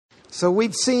So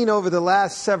we've seen over the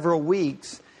last several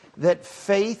weeks that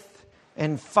faith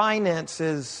and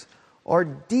finances are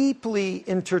deeply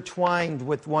intertwined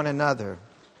with one another.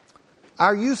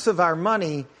 Our use of our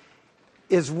money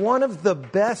is one of the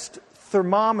best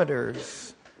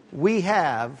thermometers we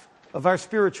have of our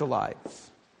spiritual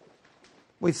lives.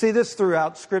 We see this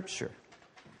throughout Scripture.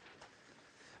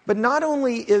 But not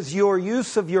only is your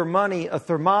use of your money a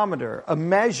thermometer, a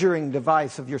measuring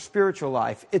device of your spiritual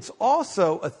life, it's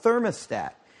also a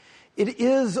thermostat. It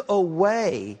is a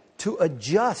way to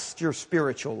adjust your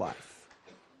spiritual life.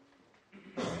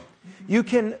 You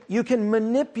can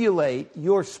manipulate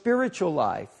your spiritual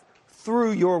life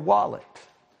through your wallet.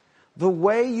 The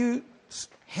way you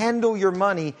handle your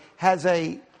money has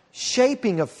a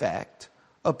shaping effect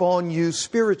upon you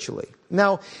spiritually.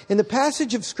 Now, in the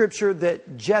passage of Scripture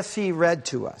that Jesse read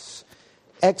to us,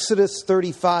 Exodus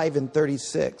 35 and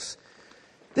 36,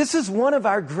 this is one of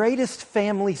our greatest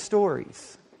family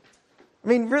stories. I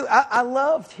mean, really, I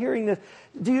loved hearing this.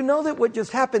 Do you know that what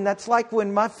just happened, that's like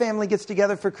when my family gets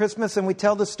together for Christmas and we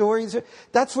tell the stories?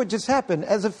 That's what just happened.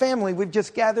 As a family, we've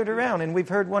just gathered around and we've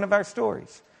heard one of our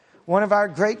stories. One of our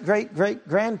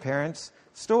great-great-great-grandparents'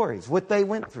 stories, what they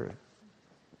went through.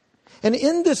 And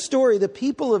in this story, the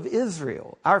people of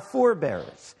Israel, our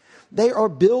forebears, they are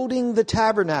building the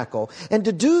tabernacle. And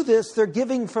to do this, they're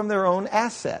giving from their own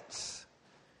assets.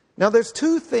 Now, there's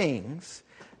two things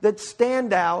that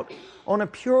stand out on a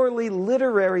purely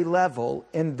literary level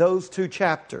in those two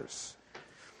chapters.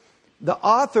 The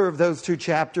author of those two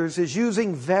chapters is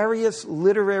using various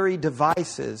literary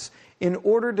devices in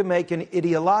order to make an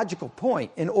ideological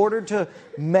point, in order to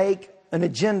make an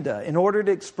agenda, in order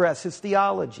to express his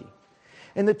theology.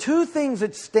 And the two things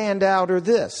that stand out are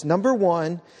this. Number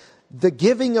one, the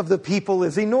giving of the people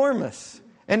is enormous.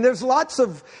 And there's lots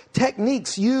of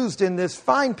techniques used in this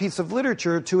fine piece of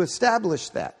literature to establish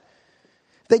that.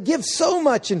 They give so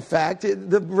much, in fact,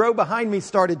 the row behind me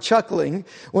started chuckling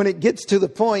when it gets to the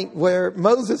point where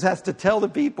Moses has to tell the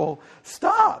people,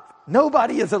 stop,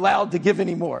 nobody is allowed to give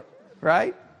anymore,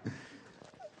 right?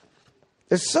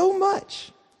 There's so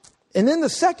much. And then the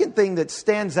second thing that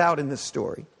stands out in this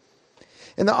story,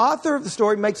 and the author of the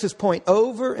story makes this point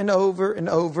over and over and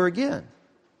over again,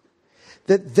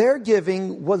 that their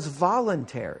giving was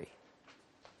voluntary.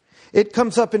 It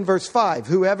comes up in verse 5,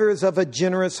 whoever is of a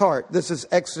generous heart. This is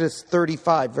Exodus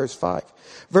 35, verse 5.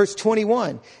 Verse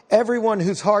 21, everyone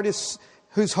whose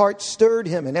heart stirred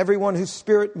him and everyone whose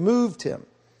spirit moved him.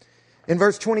 In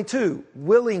verse 22,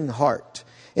 willing heart.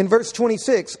 In verse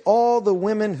 26, all the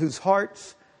women whose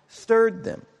hearts stirred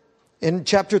them. In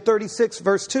chapter 36,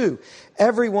 verse 2,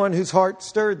 everyone whose heart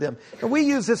stirred them. And we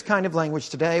use this kind of language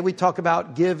today. We talk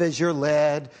about give as you're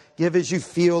led, give as you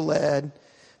feel led.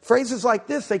 Phrases like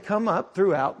this, they come up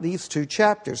throughout these two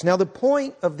chapters. Now, the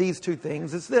point of these two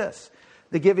things is this.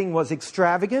 The giving was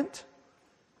extravagant,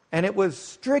 and it was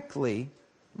strictly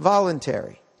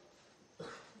voluntary.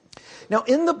 Now,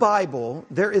 in the Bible,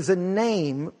 there is a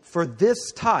name for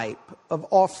this type of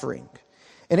offering.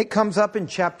 And it comes up in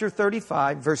chapter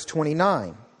 35, verse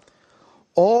 29.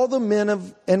 All the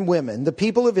men and women, the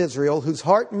people of Israel, whose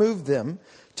heart moved them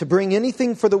to bring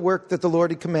anything for the work that the Lord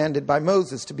had commanded by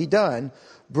Moses to be done,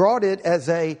 brought it as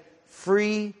a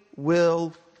free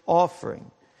will offering.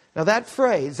 Now that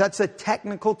phrase, that's a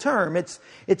technical term. It's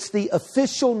the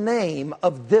official name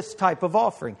of this type of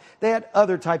offering. They had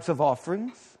other types of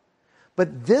offerings,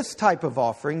 but this type of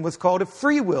offering was called a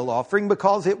free will offering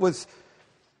because it was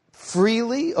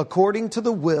freely according to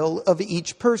the will of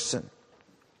each person.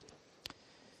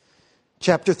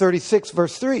 Chapter 36,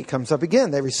 verse 3 comes up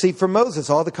again. They received from Moses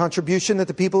all the contribution that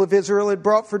the people of Israel had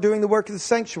brought for doing the work of the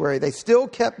sanctuary. They still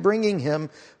kept bringing him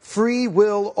free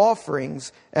will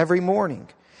offerings every morning.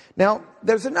 Now,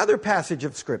 there's another passage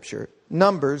of Scripture,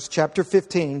 Numbers chapter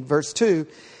 15, verse 2.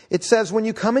 It says, when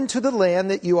you come into the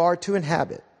land that you are to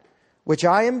inhabit, which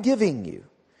I am giving you,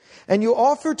 and you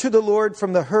offer to the Lord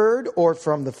from the herd or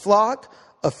from the flock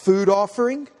a food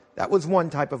offering, that was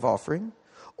one type of offering,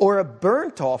 or a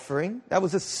burnt offering, that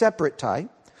was a separate type,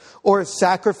 or a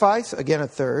sacrifice, again a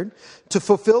third, to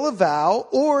fulfill a vow,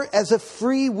 or as a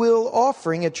free will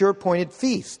offering at your appointed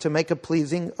feast to make a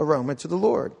pleasing aroma to the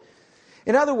Lord.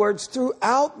 In other words,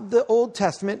 throughout the Old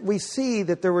Testament, we see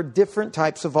that there were different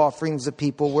types of offerings that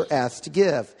people were asked to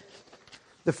give.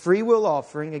 The free will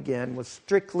offering, again, was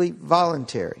strictly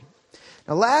voluntary.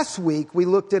 Now, last week, we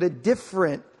looked at a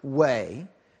different way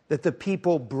that the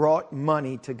people brought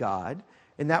money to God,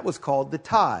 and that was called the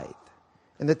tithe.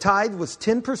 And the tithe was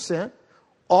 10%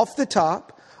 off the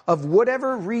top of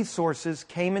whatever resources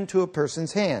came into a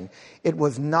person's hand. It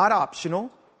was not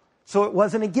optional, so it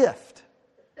wasn't a gift,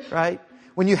 right?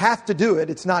 When you have to do it,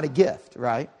 it's not a gift,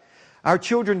 right? Our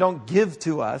children don't give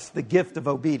to us the gift of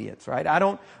obedience, right? I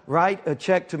don't write a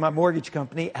check to my mortgage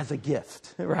company as a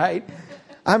gift, right?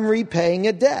 I'm repaying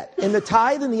a debt. And the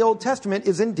tithe in the Old Testament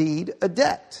is indeed a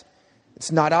debt.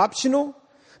 It's not optional,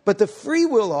 but the free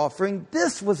will offering,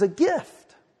 this was a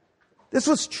gift. This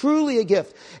was truly a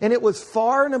gift. And it was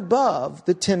far and above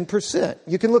the 10%.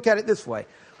 You can look at it this way.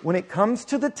 When it comes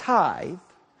to the tithe,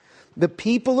 the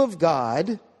people of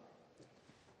God...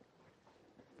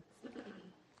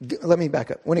 Let me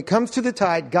back up. When it comes to the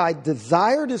tithe, God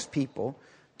desired His people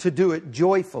to do it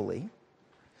joyfully,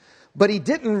 but He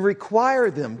didn't require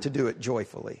them to do it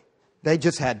joyfully. They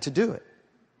just had to do it.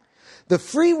 The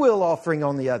free will offering,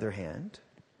 on the other hand,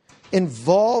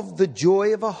 involved the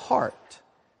joy of a heart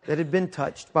that had been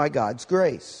touched by God's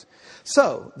grace.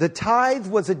 So, the tithe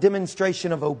was a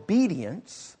demonstration of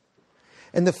obedience,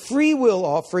 and the free will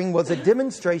offering was a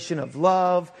demonstration of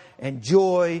love and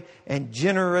joy and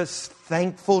generous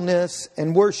thankfulness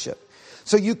and worship.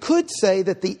 So you could say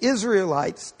that the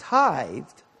Israelites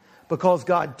tithed because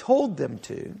God told them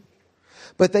to,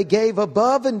 but they gave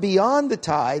above and beyond the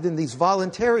tithe in these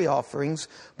voluntary offerings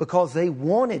because they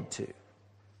wanted to.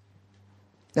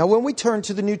 Now, when we turn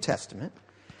to the New Testament,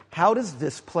 how does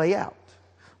this play out?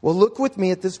 Well, look with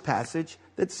me at this passage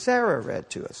that Sarah read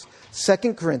to us.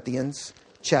 2 Corinthians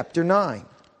chapter 9.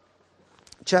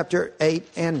 Chapter 8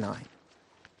 and 9.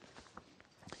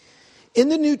 In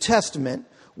the New Testament,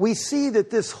 we see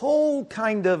that this whole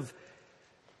kind of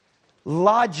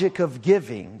logic of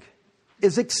giving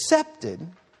is accepted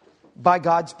by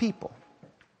God's people.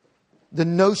 The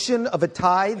notion of a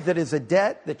tithe that is a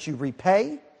debt that you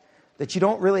repay, that you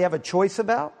don't really have a choice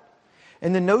about,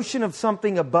 and the notion of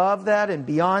something above that and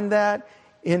beyond that,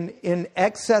 in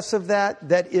excess of that,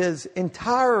 that is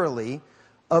entirely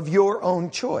of your own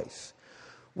choice.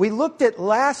 We looked at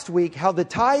last week how the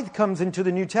tithe comes into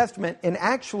the New Testament, and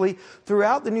actually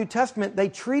throughout the New Testament they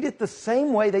treat it the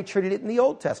same way they treated it in the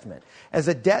Old Testament, as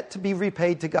a debt to be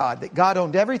repaid to God, that God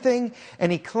owned everything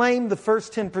and He claimed the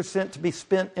first 10% to be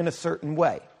spent in a certain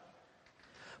way.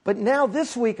 But now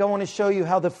this week I want to show you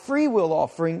how the free will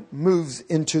offering moves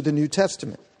into the New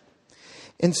Testament.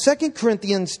 In 2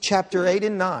 Corinthians chapter 8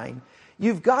 and 9,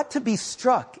 you've got to be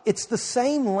struck. It's the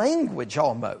same language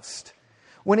almost.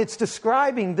 When it's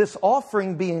describing this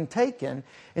offering being taken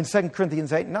in 2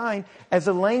 Corinthians 8 and 9 as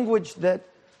a language that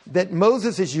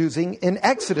Moses is using in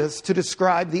Exodus to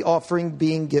describe the offering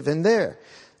being given there.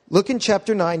 Look in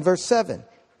chapter 9, verse 7.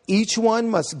 Each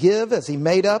one must give as he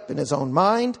made up in his own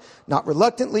mind, not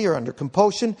reluctantly or under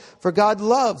compulsion, for God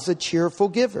loves a cheerful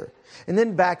giver. And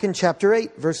then back in chapter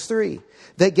 8, verse 3.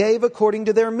 They gave according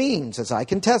to their means, as I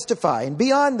can testify, and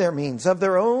beyond their means, of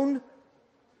their own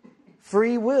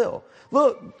free will.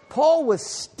 Look, Paul was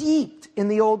steeped in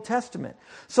the Old Testament.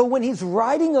 So when he's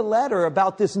writing a letter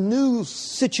about this new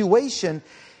situation,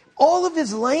 all of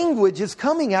his language is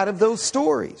coming out of those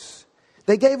stories.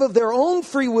 They gave of their own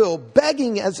free will,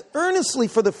 begging as earnestly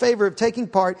for the favor of taking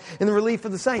part in the relief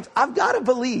of the saints. I've got to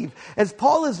believe, as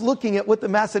Paul is looking at what the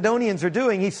Macedonians are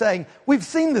doing, he's saying, we've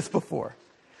seen this before.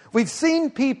 We've seen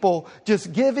people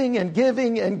just giving and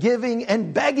giving and giving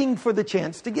and begging for the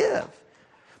chance to give.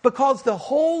 Because the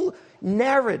whole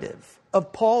narrative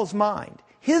of Paul's mind,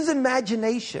 his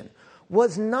imagination,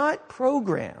 was not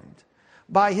programmed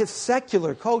by his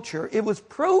secular culture. It was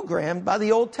programmed by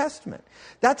the Old Testament.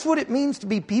 That's what it means to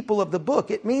be people of the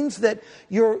book. It means that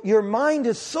your mind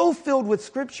is so filled with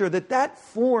Scripture that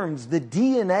forms the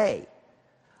DNA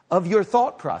of your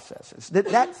thought processes,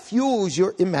 that fuels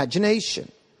your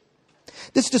imagination.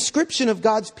 This description of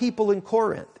God's people in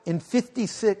Corinth in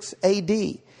 56 AD,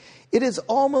 it is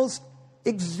almost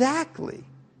exactly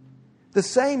the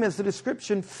same as the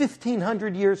description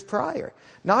 1,500 years prior.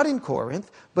 Not in Corinth,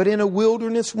 but in a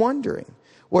wilderness wandering,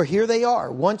 where here they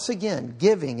are, once again,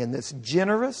 giving in this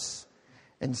generous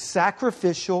and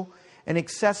sacrificial and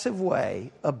excessive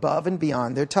way above and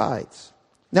beyond their tithes.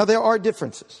 Now, there are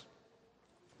differences.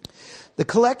 The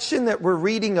collection that we're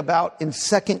reading about in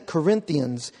 2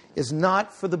 Corinthians is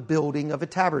not for the building of a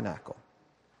tabernacle.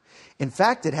 In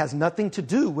fact, it has nothing to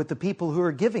do with the people who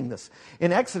are giving this.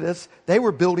 In Exodus, they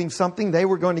were building something they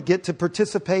were going to get to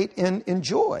participate in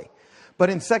enjoy. But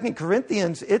in 2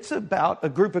 Corinthians, it's about a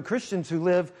group of Christians who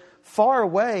live far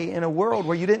away in a world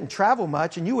where you didn't travel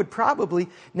much, and you would probably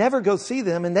never go see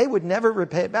them, and they would never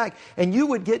repay it back, and you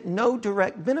would get no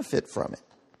direct benefit from it.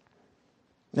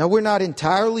 Now, we're not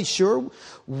entirely sure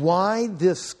why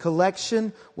this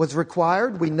collection was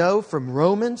required. We know from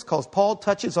Romans, because Paul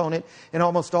touches on it in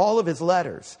almost all of his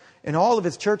letters. In all of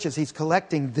his churches, he's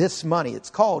collecting this money. It's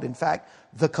called, in fact,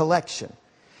 the collection.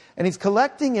 And he's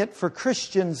collecting it for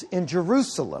Christians in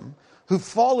Jerusalem who've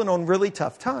fallen on really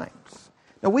tough times.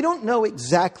 Now, we don't know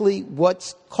exactly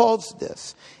what's caused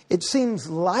this. It seems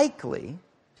likely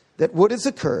that what has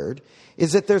occurred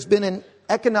is that there's been an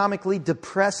economically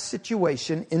depressed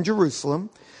situation in Jerusalem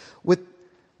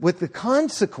with the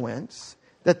consequence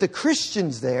that the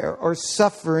Christians there are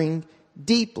suffering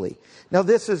deeply. Now,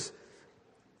 this is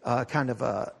kind of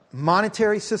a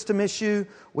monetary system issue.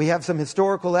 We have some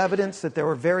historical evidence that there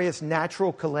were various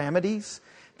natural calamities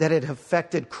that had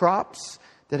affected crops,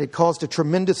 that had caused a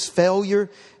tremendous failure,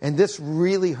 and this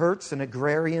really hurts an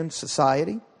agrarian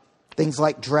society. Things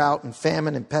like drought and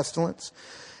famine and pestilence.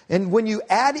 And when you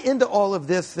add into all of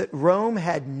this that Rome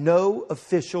had no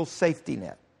official safety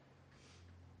net.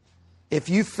 If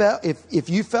you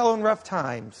fell in rough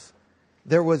times,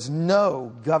 there was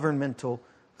no governmental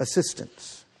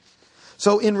assistance.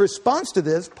 So in response to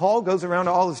this, Paul goes around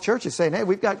to all his churches saying, hey,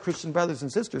 we've got Christian brothers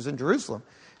and sisters in Jerusalem,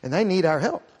 and they need our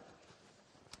help.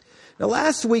 Now,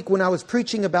 last week when I was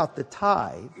preaching about the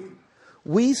tithe,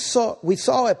 we saw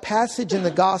a passage in the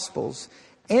Gospels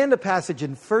and a passage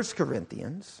in 1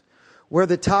 Corinthians where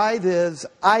the tithe is,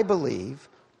 I believe,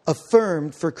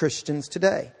 affirmed for Christians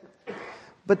today.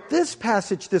 But this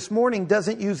passage this morning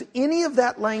doesn't use any of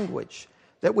that language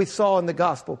that we saw in the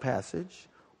Gospel passage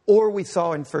or we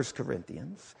saw in 1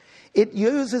 Corinthians. It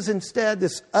uses instead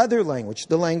this other language,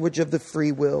 the language of the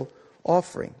free will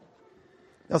offering.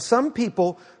 Now, some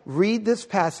people read this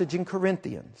passage in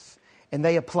Corinthians and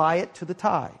they apply it to the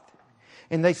tithe.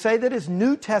 And they say that as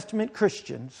New Testament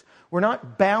Christians, we're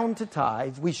not bound to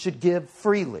tithe. We should give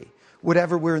freely,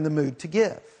 whatever we're in the mood to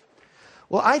give.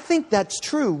 Well, I think that's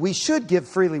true. We should give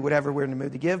freely whatever we're in the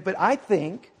mood to give. But I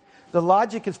think the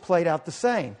logic is played out the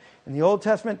same. In the Old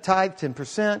Testament, tithe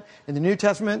 10%. In the New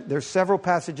Testament, there's several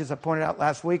passages I pointed out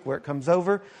last week where it comes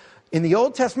over. In the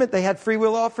Old Testament, they had free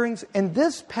will offerings. And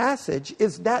this passage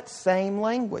is that same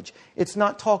language. It's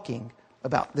not talking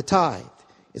about the tithe.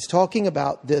 It's talking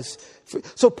about this.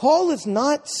 So Paul is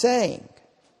not saying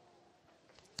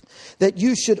that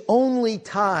you should only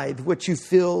tithe what you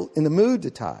feel in the mood to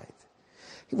tithe.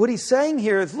 What he's saying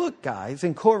here is, look, guys,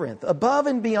 in Corinth, above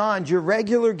and beyond your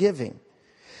regular giving,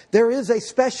 there is a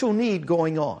special need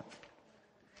going on.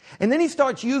 And then he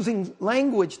starts using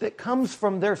language that comes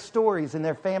from their stories and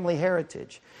their family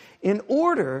heritage in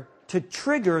order to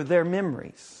trigger their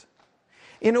memories,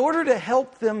 in order to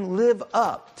help them live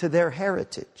up to their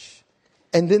heritage.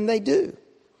 And then they do.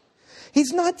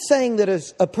 He's not saying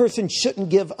that a person shouldn't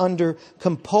give under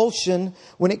compulsion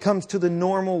when it comes to the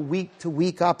normal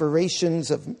week-to-week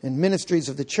operations and ministries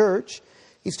of the church.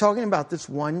 He's talking about this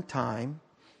one time,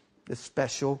 this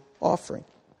special offering.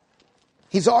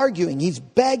 He's arguing, he's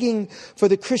begging for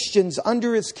the Christians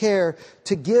under his care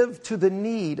to give to the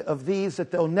need of these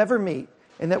that they'll never meet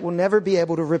and that will never be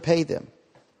able to repay them.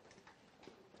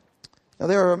 Now,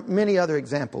 there are many other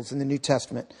examples in the New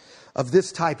Testament of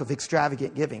this type of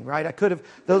extravagant giving, right?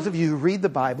 Those of you who read the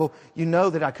Bible, you know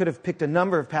that I could have picked a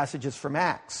number of passages from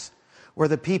Acts where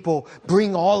the people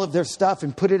bring all of their stuff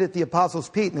and put it at the apostles'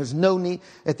 feet, and there's no need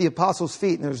at the apostles'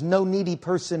 feet, and there's no needy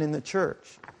person in the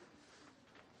church.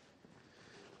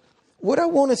 What I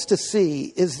want us to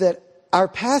see is that our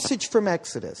passage from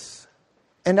Exodus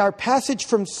and our passage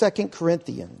from 2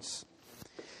 Corinthians,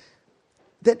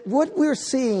 that what we're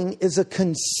seeing is a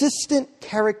consistent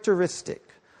characteristic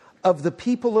of the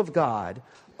people of God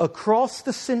across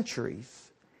the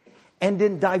centuries and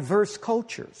in diverse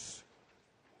cultures.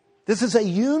 This is a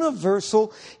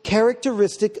universal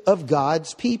characteristic of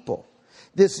God's people.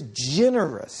 This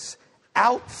generous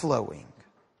outflowing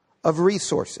of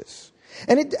resources.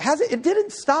 And it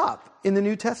didn't stop in the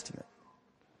New Testament.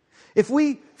 If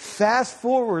we fast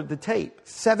forward the tape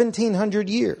 1,700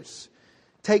 years,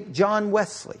 take John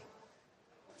Wesley,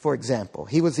 for example.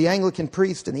 He was the Anglican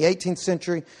priest in the 18th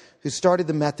century who started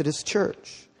the Methodist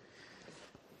Church.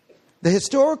 The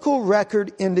historical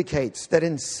record indicates that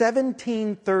in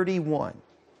 1731,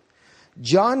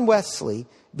 John Wesley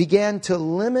began to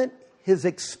limit his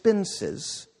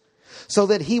expenses so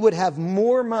that he would have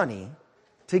more money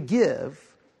to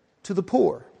give to the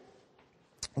poor.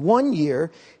 One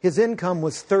year, his income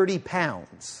was 30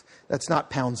 pounds. That's not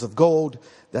pounds of gold.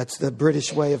 That's the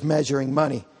British way of measuring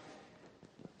money.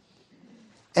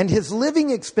 And his living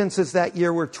expenses that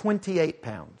year were 28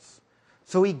 pounds.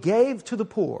 So he gave to the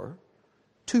poor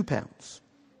 2 pounds.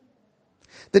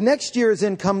 The next year his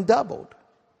income doubled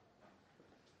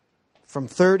from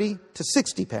 30 to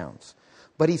 60 pounds.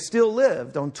 But he still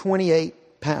lived on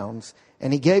 28 pounds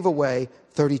and he gave away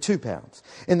 32 pounds.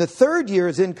 In the third year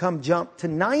his income jumped to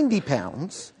 90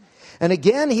 pounds. And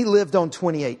again he lived on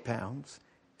 28 pounds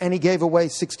and he gave away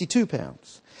 62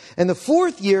 pounds. And the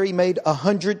fourth year, he made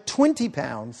 120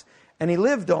 pounds, and he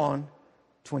lived on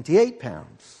 28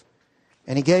 pounds.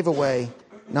 And he gave away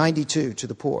 92 to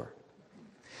the poor.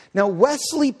 Now,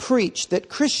 Wesley preached that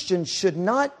Christians should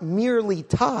not merely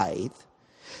tithe,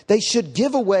 they should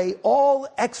give away all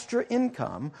extra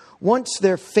income once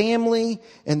their family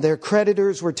and their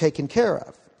creditors were taken care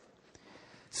of.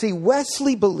 See,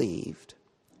 Wesley believed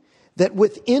that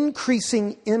with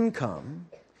increasing income,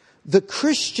 the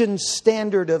Christian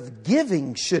standard of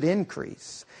giving should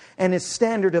increase, and his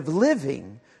standard of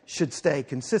living should stay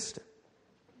consistent.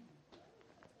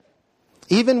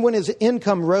 Even when his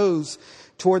income rose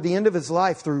toward the end of his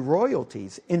life through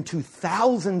royalties into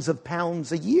thousands of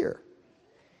pounds a year,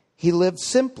 he lived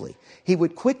simply. He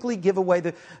would quickly give away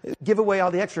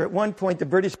all the extra. At one point, the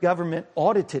British government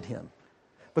audited him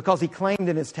because he claimed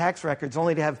in his tax records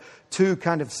only to have 2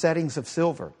 kind of settings of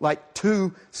silver, like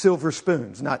 2 silver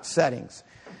spoons, not settings.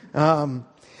 And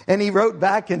he wrote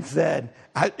back and said,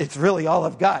 it's really all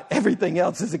I've got. Everything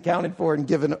else is accounted for and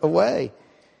given away.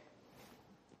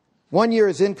 One year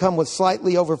his income was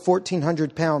slightly over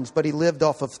 1,400 pounds, but he lived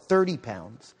off of 30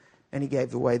 pounds, and he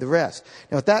gave away the rest.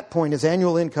 Now, at that point, his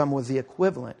annual income was the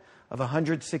equivalent of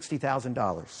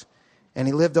 $160,000, and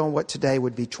he lived on what today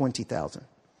would be $20,000.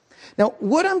 Now,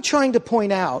 what I'm trying to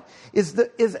point out is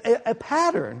a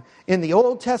pattern in the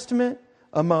Old Testament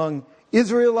among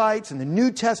Israelites, in the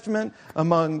New Testament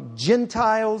among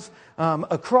Gentiles,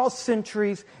 across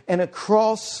centuries and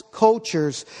across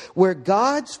cultures, where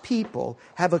God's people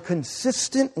have a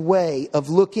consistent way of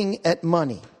looking at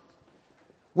money.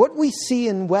 What we see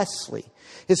in Wesley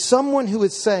is someone who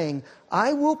is saying,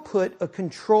 I will put a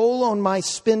control on my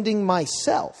spending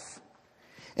myself,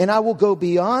 and I will go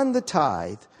beyond the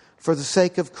tithe for the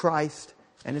sake of Christ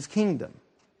and His kingdom.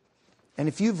 And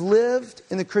if you've lived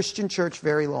in the Christian church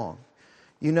very long,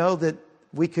 you know that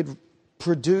we could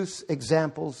produce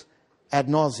examples ad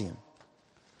nauseum.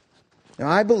 Now,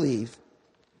 I believe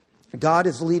God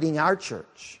is leading our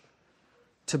church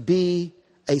to be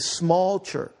a small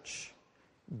church,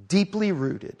 deeply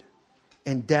rooted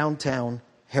in downtown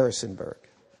Harrisonburg.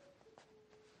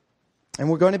 And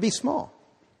we're going to be small.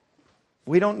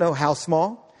 We don't know how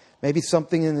small. Maybe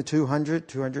something in the 200,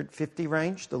 250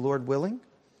 range, the Lord willing.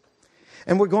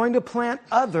 And we're going to plant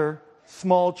other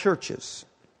small churches.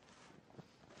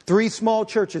 3 small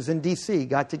churches in D.C.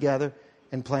 got together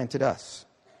and planted us.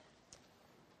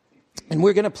 And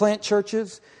we're going to plant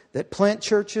churches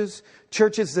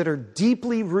that are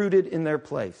deeply rooted in their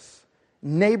place.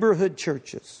 Neighborhood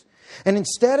churches. And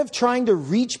instead of trying to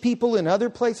reach people in other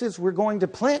places, we're going to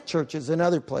plant churches in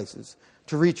other places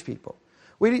to reach people.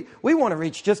 We want to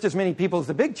reach just as many people as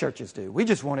the big churches do. We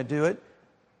just want to do it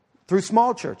through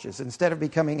small churches instead of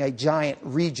becoming a giant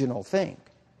regional thing.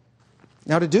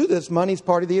 Now, to do this, money's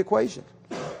part of the equation.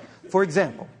 For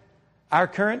example, our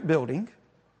current building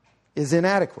is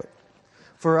inadequate.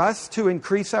 For us to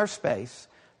increase our space,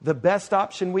 the best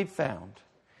option we've found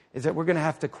is that we're going to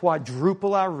have to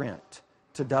quadruple our rent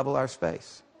to double our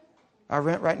space. Our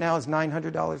rent right now is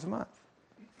 $900 a month.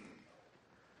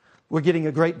 We're getting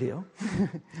a great deal.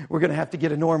 We're going to have to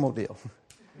get a normal deal,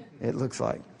 it looks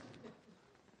like.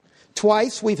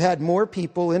 Twice we've had more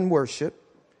people in worship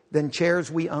than chairs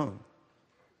we own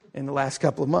in the last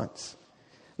couple of months.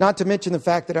 Not to mention the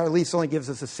fact that our lease only gives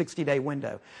us a 60-day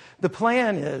window. The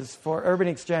plan is for Urban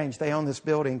Exchange, they own this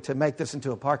building, to make this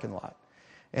into a parking lot.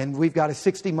 And we've got a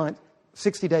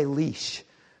 60-day leash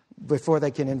before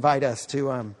they can invite us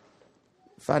to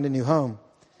find a new home.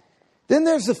 Then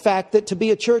there's the fact that to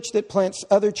be a church that plants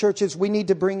other churches, we need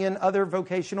to bring in other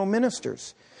vocational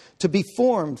ministers to be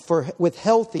formed with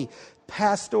healthy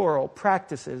pastoral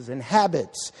practices and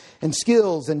habits and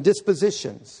skills and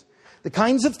dispositions. The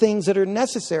kinds of things that are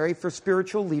necessary for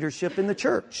spiritual leadership in the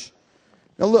church.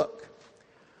 Now look,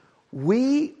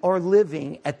 we are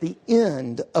living at the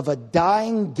end of a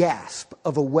dying gasp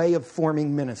of a way of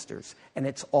forming ministers, and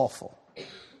it's awful.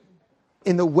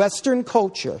 In the Western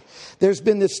culture, there's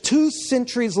been this 2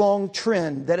 centuries long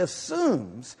trend that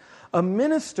assumes a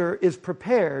minister is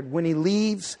prepared when he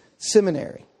leaves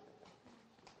seminary.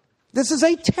 This is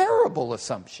a terrible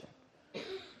assumption.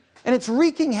 And it's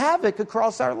wreaking havoc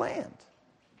across our land,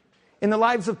 in the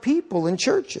lives of people and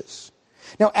churches.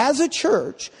 Now, as a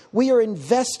church, we are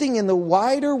investing in the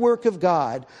wider work of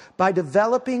God by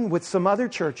developing with some other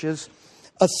churches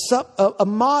a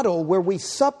model where we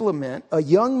supplement a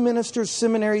young minister's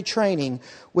seminary training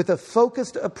with a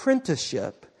focused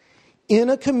apprenticeship in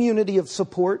a community of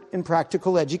support and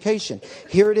practical education.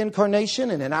 Here at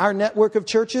Incarnation and in our network of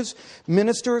churches,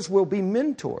 ministers will be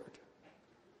mentored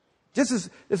Just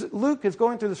as Luke is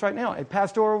going through this right now, a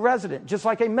pastoral resident, just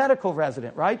like a medical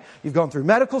resident, right? You've gone through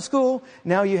medical school,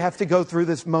 now you have to go through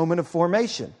this moment of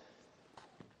formation.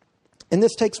 And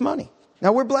this takes money.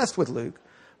 Now we're blessed with Luke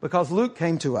because Luke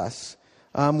came to us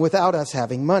without us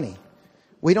having money.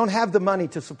 We don't have the money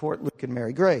to support Luke and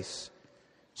Mary Grace.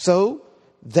 So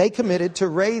they committed to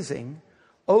raising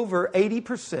over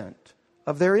 80%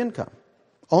 of their income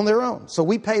on their own. So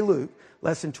we pay Luke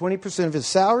less than 20% of his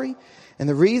salary. And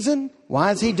the reason,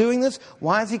 why is he doing this?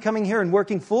 Why is he coming here and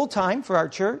working full time for our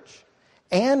church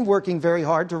and working very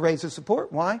hard to raise his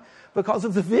support? Why? Because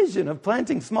of the vision of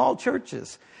planting small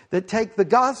churches that take the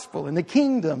gospel and the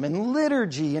kingdom and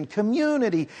liturgy and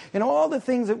community and all the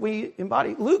things that we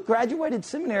embody. Luke graduated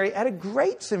seminary at a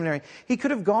great seminary. He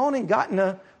could have gone and gotten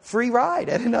a free ride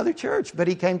at another church, but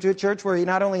he came to a church where he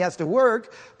not only has to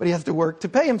work, but he has to work to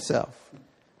pay himself.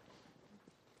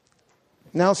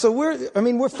 Now, so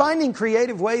we're finding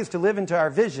creative ways to live into our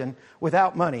vision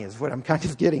without money is what I'm kind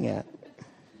of getting at.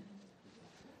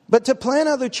 But to plant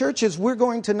other churches, we're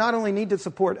going to not only need to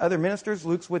support other ministers.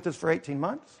 Luke's with us for 18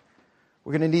 months.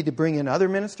 We're going to need to bring in other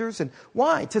ministers. And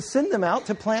why? To send them out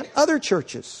to plant other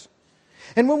churches.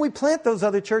 And when we plant those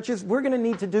other churches, we're going to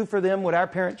need to do for them what our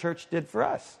parent church did for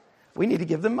us. We need to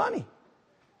give them money.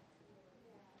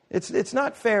 It's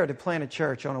not fair to plant a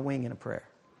church on a wing and a prayer.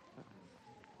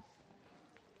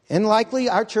 And likely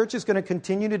our church is going to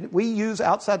continue we use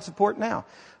outside support now.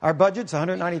 Our budget's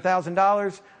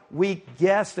 $190,000. We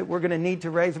guess that we're going to need to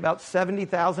raise about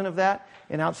 $70,000 of that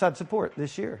in outside support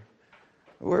this year.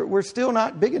 We're still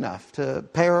not big enough to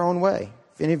pay our own way.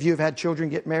 If any of you have had children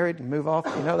get married and move off,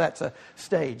 you know that's a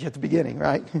stage at the beginning,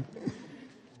 right?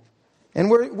 And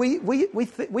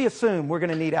we assume we're going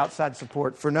to need outside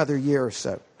support for another year or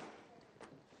so.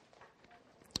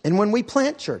 And when we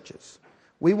plant churches,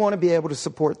 we want to be able to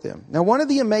support them. Now, one of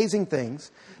the amazing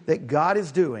things that God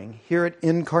is doing here at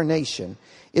Incarnation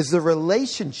is the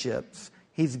relationships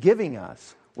He's giving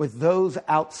us with those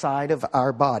outside of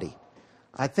our body.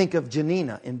 I think of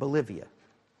Janina in Bolivia,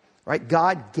 right?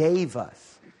 God gave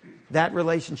us that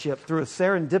relationship through a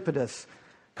serendipitous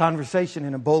conversation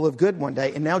in a bowl of good one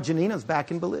day, and now Janina's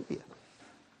back in Bolivia.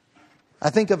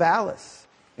 I think of Alice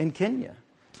in Kenya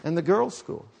and the girls'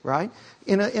 school, right?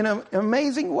 In an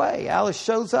amazing way, Alice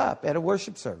shows up at a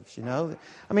worship service, you know.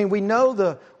 I mean, we know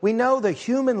the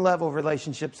human level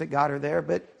relationships that God are there,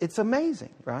 but it's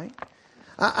amazing, right?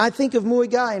 I think of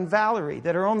Muigai and Valerie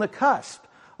that are on the cusp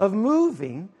of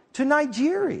moving to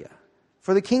Nigeria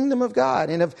for the kingdom of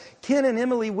God, and of Ken and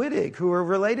Emily Wittig, who are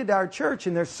related to our church,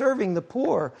 and they're serving the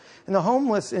poor and the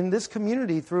homeless in this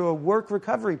community through a work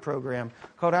recovery program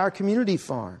called Our Community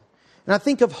Farm. And I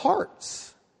think of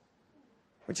Hearts,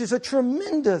 which is a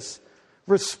tremendous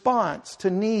response to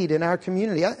need in our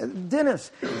community.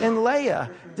 Dennis and Leah.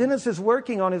 Dennis is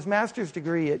working on his master's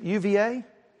degree at UVA,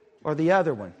 or the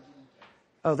other one.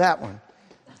 Oh, that one.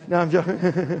 No, I'm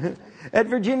joking. At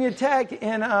Virginia Tech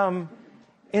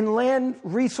in land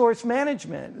resource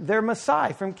management. They're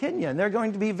Maasai from Kenya, and they're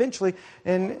going to be eventually,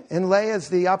 and Leah's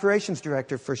the operations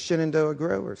director for Shenandoah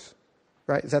Growers.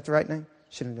 Right? Is that the right name?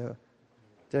 Shenandoah.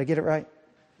 Did I get it right?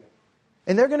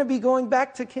 And they're going to be going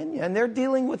back to Kenya, and they're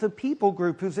dealing with a people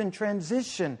group who's in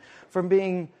transition from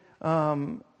being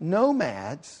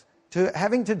nomads to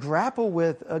having to grapple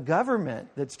with a government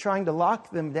that's trying to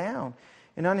lock them down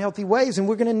in unhealthy ways. And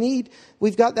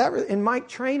we've got that in Mike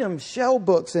Trainum's Shell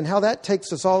books and how that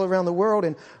takes us all around the world,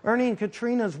 and Ernie and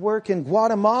Katrina's work in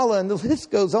Guatemala, and the list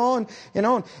goes on and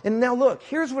on. And now look,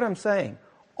 here's what I'm saying.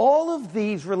 All of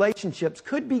these relationships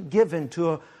could be given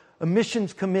to a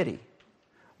missions committee.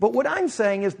 But what I'm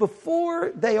saying is,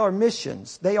 before they are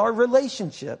missions, they are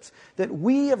relationships that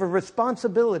we have a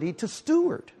responsibility to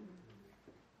steward.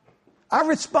 Our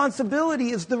responsibility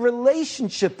is the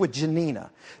relationship with Janina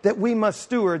that we must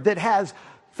steward, that has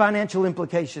financial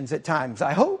implications at times,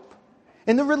 I hope.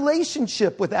 And the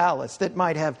relationship with Alice that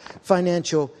might have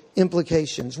financial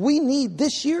implications. We need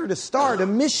this year to start a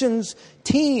missions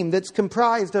team that's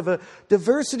comprised of a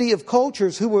diversity of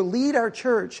cultures who will lead our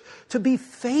church to be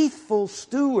faithful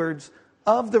stewards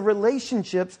of the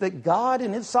relationships that God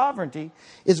in His sovereignty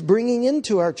is bringing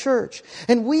into our church.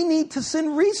 And we need to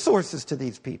send resources to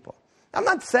these people. I'm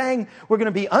not saying we're going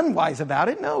to be unwise about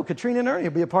it. No, Katrina and Ernie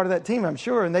will be a part of that team, I'm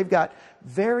sure. And they've got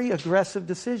very aggressive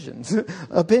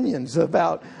opinions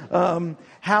about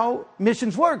how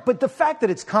missions work. But the fact that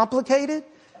it's complicated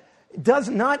does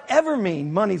not ever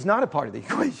mean money's not a part of the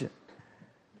equation.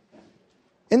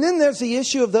 And then there's the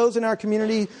issue of those in our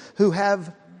community who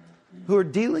are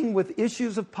dealing with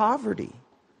issues of poverty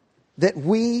that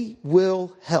we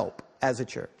will help as a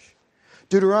church.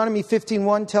 Deuteronomy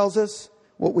 15:1 tells us,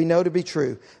 what we know to be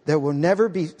true. There will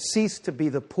never cease to be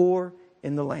the poor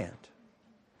in the land.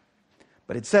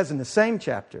 But it says in the same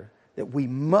chapter that we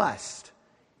must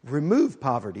remove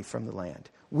poverty from the land.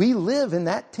 We live in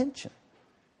that tension.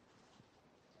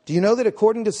 Do you know that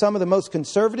according to some of the most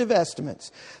conservative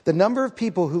estimates, the number of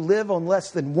people who live on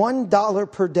less than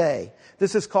 $1 per day,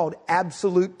 this is called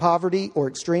absolute poverty or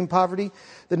extreme poverty,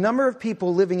 the number of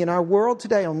people living in our world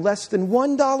today on less than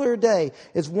 $1 a day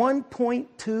is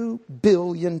 1.2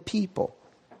 billion people.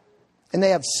 And they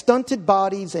have stunted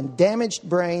bodies and damaged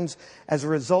brains as a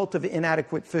result of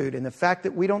inadequate food. And the fact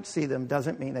that we don't see them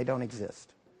doesn't mean they don't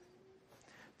exist.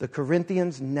 The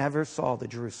Corinthians never saw the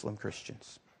Jerusalem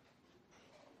Christians.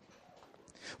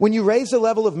 When you raise the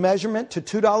level of measurement to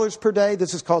 $2 per day,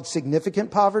 this is called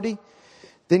significant poverty,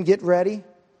 then get ready.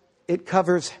 It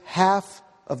covers half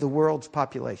of the world's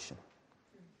population.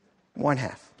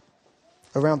 1/2.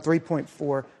 Around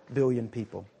 3.4 billion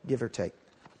people, give or take.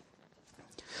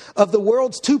 Of the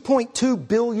world's 2.2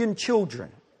 billion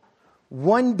children,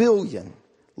 1 billion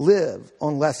live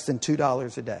on less than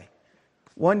 $2 a day.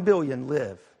 1 billion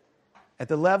live at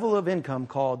the level of income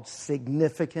called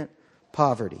significant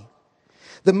poverty.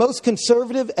 The most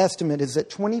conservative estimate is that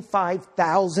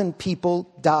 25,000 people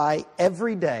die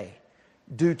every day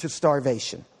due to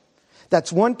starvation.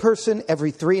 That's one person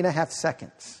every 3.5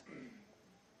 seconds.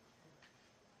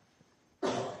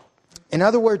 In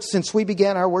other words, since we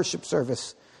began our worship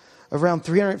service, around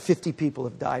 350 people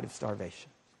have died of starvation.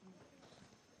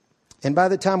 And by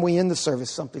the time we end the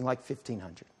service, something like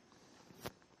 1,500.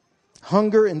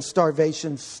 Hunger and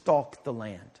starvation stalk the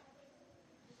land.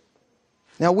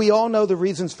 Now, we all know the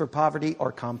reasons for poverty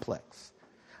are complex.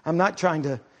 I'm not trying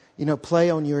to, play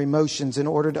on your emotions in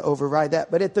order to override that.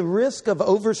 But at the risk of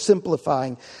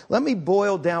oversimplifying, let me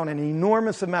boil down an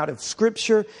enormous amount of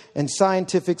scripture and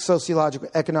scientific, sociological,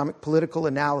 economic, political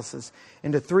analysis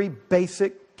into 3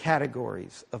 basic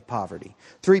categories of poverty.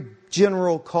 3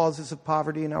 general causes of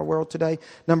poverty in our world today.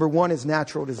 Number 1 is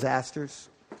natural disasters.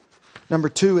 Number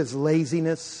 2 is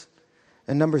laziness.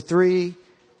 And number 3,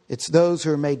 it's those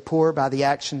who are made poor by the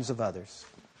actions of others,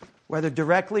 whether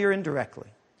directly or indirectly.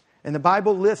 And the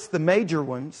Bible lists the major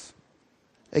ones: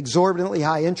 exorbitantly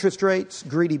high interest rates,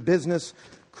 greedy business,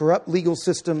 corrupt legal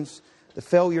systems, the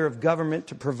failure of government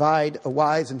to provide a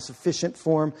wise and sufficient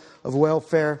form of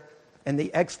welfare, and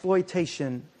the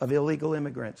exploitation of illegal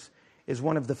immigrants is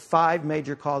one of the 5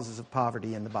 major causes of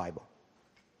poverty in the Bible.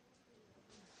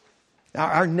 Now,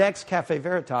 our next Cafe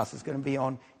Veritas is going to be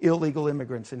on illegal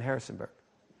immigrants in Harrisonburg.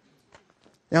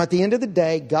 Now, at the end of the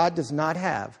day, God does not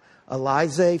have a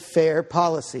laissez-faire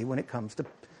policy when it comes to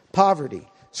poverty.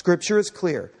 Scripture is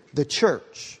clear. The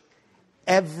church,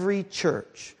 every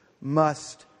church,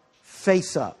 must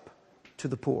face up to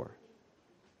the poor.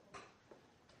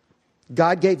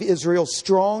 God gave Israel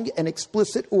strong and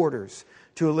explicit orders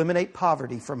to eliminate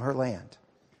poverty from her land.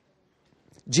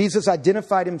 Jesus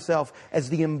identified himself as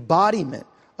the embodiment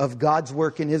of God's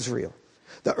work in Israel.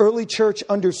 The early church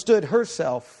understood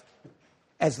herself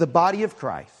as the body of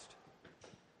Christ,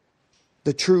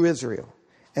 the true Israel.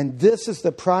 And this is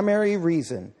the primary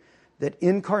reason that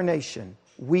incarnation,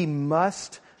 we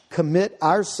must commit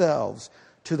ourselves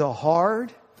to the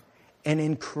hard and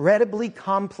incredibly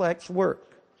complex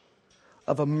work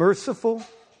of a merciful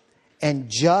and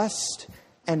just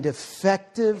and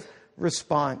effective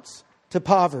response to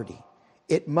poverty.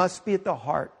 It must be at the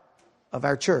heart of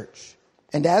our church.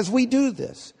 And as we do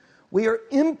this, we are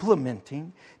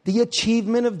implementing the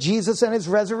achievement of Jesus and his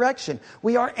resurrection.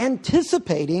 We are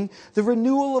anticipating the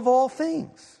renewal of all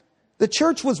things. The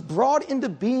church was brought into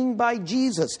being by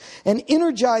Jesus and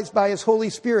energized by his Holy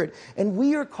Spirit. And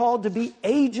we are called to be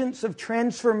agents of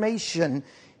transformation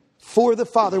for the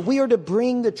Father. We are to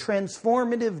bring the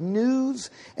transformative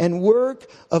news and work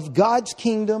of God's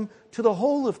kingdom to the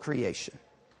whole of creation.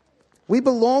 We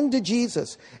belong to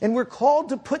Jesus, and we're called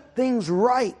to put things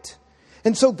right.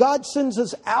 And so God sends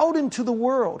us out into the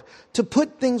world to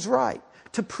put things right,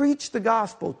 to preach the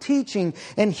gospel, teaching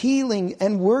and healing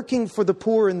and working for the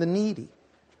poor and the needy.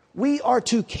 We are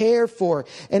to care for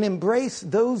and embrace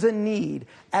those in need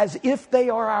as if they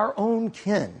are our own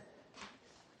kin.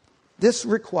 This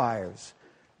requires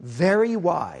very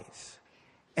wise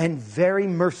and very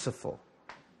merciful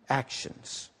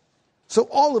actions. So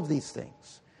all of these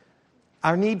things,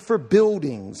 our need for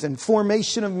buildings and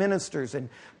formation of ministers and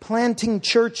planting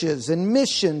churches and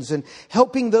missions and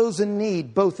helping those in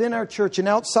need, both in our church and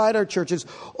outside our churches,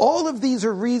 all of these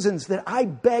are reasons that I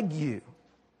beg you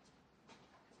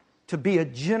to be a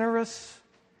generous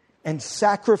and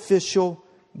sacrificial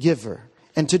giver.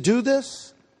 And to do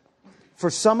this, for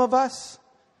some of us,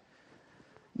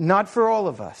 not for all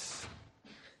of us,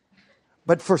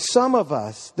 But for some of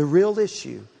us, the real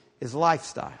issue is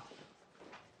lifestyle.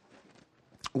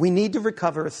 We need to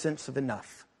recover a sense of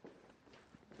enough.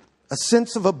 A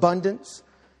sense of abundance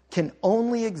can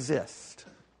only exist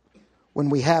when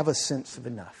we have a sense of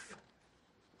enough.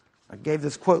 I gave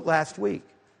this quote last week.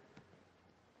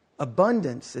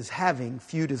 Abundance is having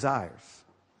few desires.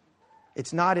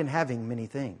 It's not in having many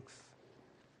things.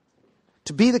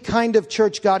 To be the kind of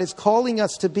church God is calling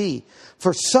us to be,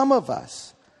 for some of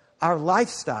us, our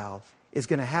lifestyle is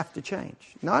going to have to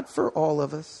change. Not for all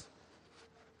of us.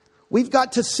 We've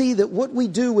got to see that what we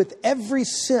do with every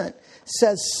cent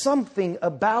says something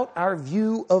about our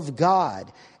view of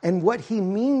God and what He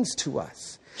means to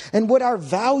us and what our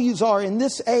values are in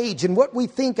this age and what we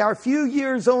think our few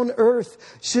years on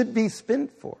earth should be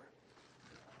spent for.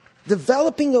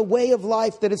 Developing a way of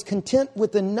life that is content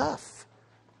with enough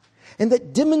and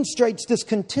that demonstrates this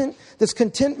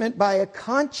contentment by a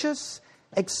conscious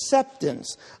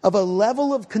acceptance of a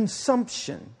level of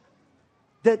consumption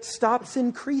that stops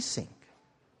increasing.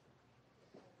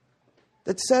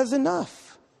 That says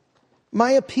enough.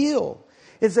 My appeal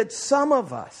is that some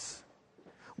of us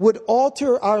would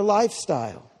alter our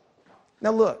lifestyle.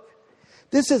 Now look,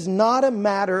 this is not a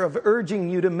matter of urging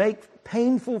you to make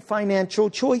painful financial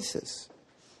choices.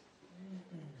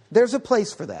 There's a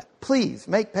place for that. Please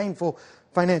make painful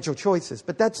financial choices.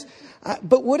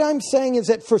 But what I'm saying is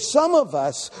that for some of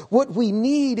us, what we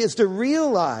need is to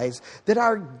realize that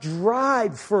our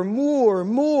drive for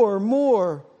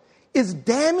more is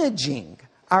damaging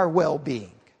our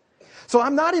well-being. So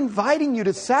I'm not inviting you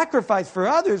to sacrifice for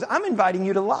others. I'm inviting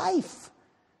you to life.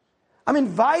 I'm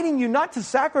inviting you not to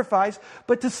sacrifice,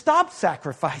 but to stop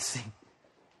sacrificing.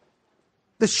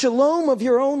 The shalom of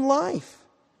your own life.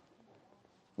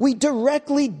 We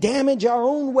directly damage our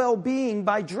own well-being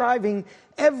by driving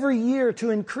every year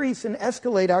to increase and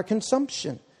escalate our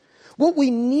consumption. What we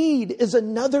need is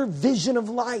another vision of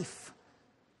life.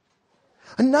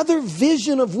 Another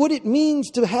vision of what it means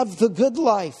to have the good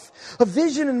life. A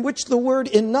vision in which the word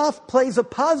enough plays a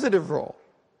positive role.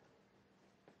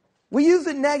 We use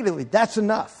it negatively. That's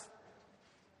enough.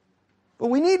 But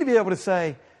we need to be able to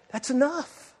say, that's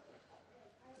enough.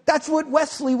 That's what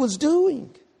Wesley was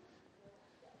doing.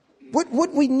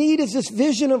 What we need is this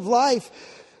vision of life,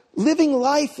 living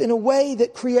life in a way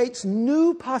that creates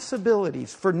new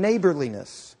possibilities for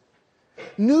neighborliness,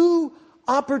 new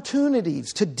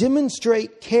opportunities to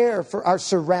demonstrate care for our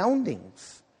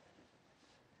surroundings,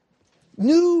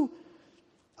 new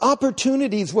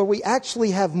opportunities where we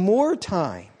actually have more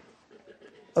time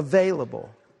available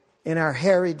in our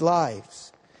harried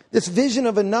lives. This vision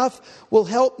of enough will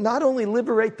help not only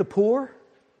liberate the poor,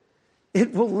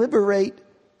 it will liberate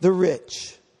the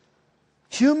rich.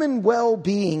 Human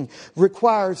well-being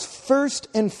requires first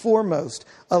and foremost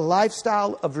a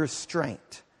lifestyle of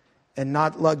restraint and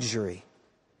not luxury.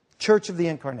 Church of the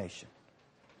Incarnation.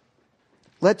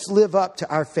 Let's live up to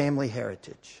our family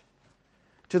heritage.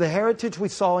 To the heritage we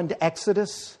saw in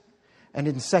Exodus and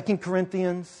in 2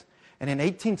 Corinthians and in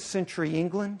 18th century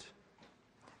England.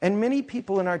 And many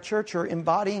people in our church are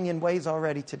embodying in ways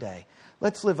already today.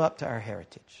 Let's live up to our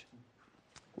heritage.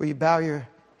 Will you bow your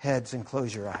heads and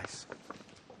close your eyes?